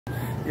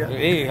Yeah.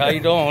 Hey, how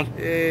you doing?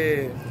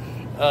 Hey.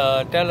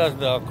 Tell us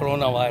the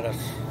coronavirus.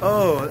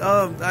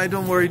 I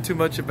don't worry too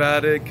much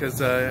about it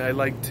because I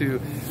like to,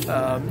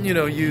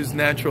 use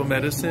natural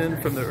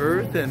medicine from the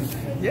earth. And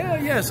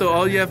yeah. So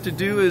all you have to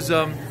do is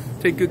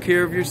take good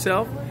care of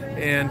yourself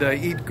and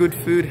eat good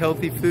food,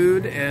 healthy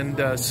food,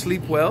 and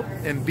sleep well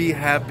and be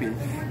happy.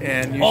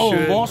 And you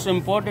should most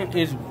important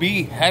is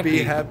be happy.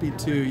 Be happy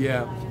too,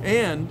 yeah.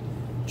 And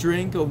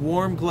drink a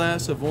warm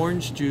glass of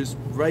orange juice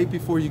right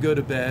before you go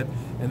to bed,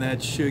 and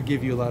that should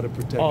give you a lot of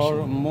protection.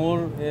 Or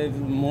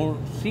more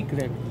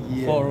secret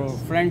for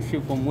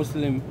friendship for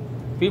Muslim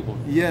people.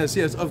 Yes,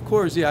 of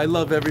course. Yeah, I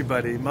love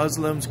everybody.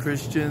 Muslims,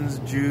 Christians,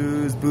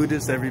 Jews,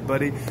 Buddhists,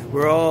 everybody.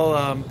 We're all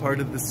part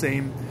of the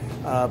same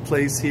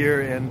place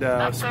here, and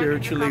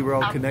spiritually we're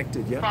all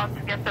connected. Yeah.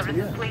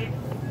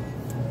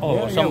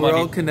 We're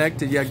all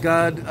connected. Yeah,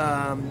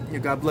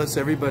 God bless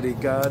everybody.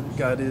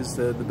 God is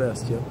the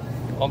best. Yeah.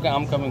 Okay,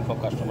 I'm coming for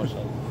customer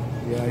service.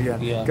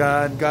 Yeah.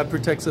 God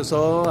protects us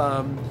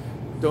all.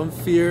 Don't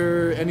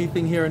fear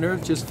anything here on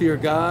earth. Just fear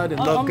God and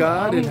love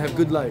God and have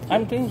good life.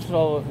 I think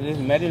so. This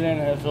Maryland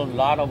has a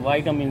lot of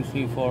vitamin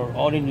C for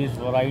oranges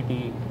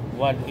variety.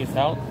 What is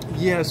health?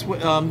 Yes.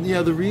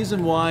 The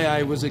reason why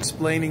I was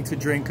explaining to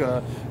drink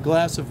a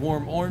glass of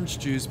warm orange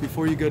juice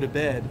before you go to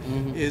bed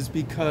is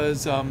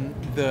because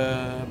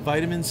the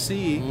vitamin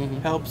C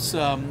helps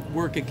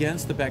work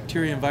against the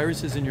bacteria and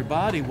viruses in your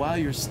body while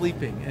you're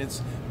sleeping.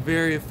 It's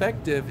very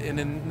effective, and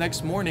then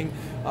next morning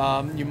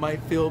you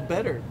might feel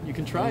better. You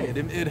can try it.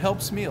 It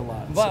helps me a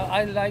lot. But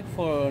I like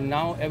for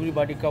now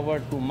everybody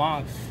covered to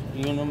masks.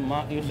 You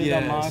see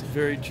the mask? Yes,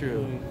 very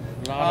true.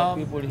 A lot of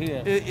people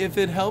here. If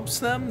it helps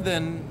them,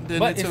 then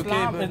but it's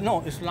Islam, okay.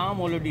 But Islam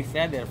already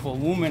said that for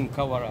women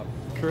cover up.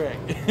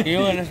 Correct. You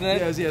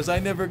understand? Yes. I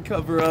never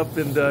cover up,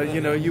 and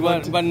you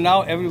want to. But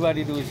now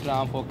everybody do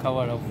Islam for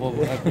cover up,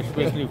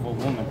 especially for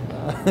women.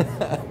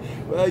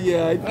 Well,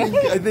 yeah,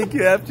 I think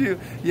you have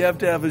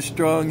to have a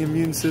strong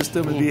immune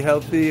system and be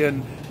healthy,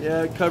 and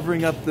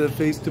covering up the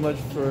face too much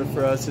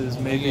for us is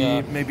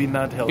maybe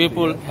not healthy.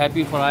 People,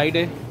 happy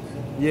Friday.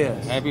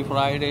 Yes. Happy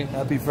Friday.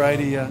 Happy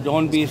Friday, yeah.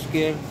 Don't be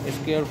scared.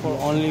 Scared for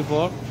only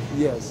for?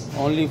 Yes.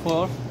 Only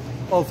for?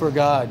 Oh, for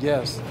God,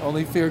 yes.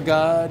 Only fear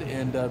God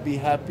and be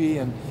happy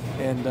and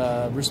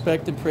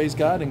respect and praise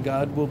God, and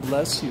God will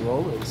bless you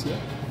always. Yeah,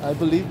 I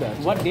believe that.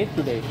 What date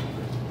today?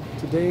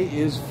 Today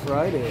is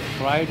Friday.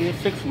 Friday,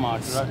 6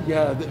 March, right?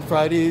 Yeah,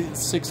 Friday,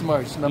 6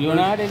 March.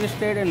 United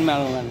States and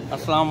Maryland.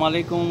 Assalamu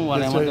alaikum wa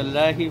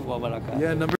rahmatullahi wa barakatuh. Yeah, number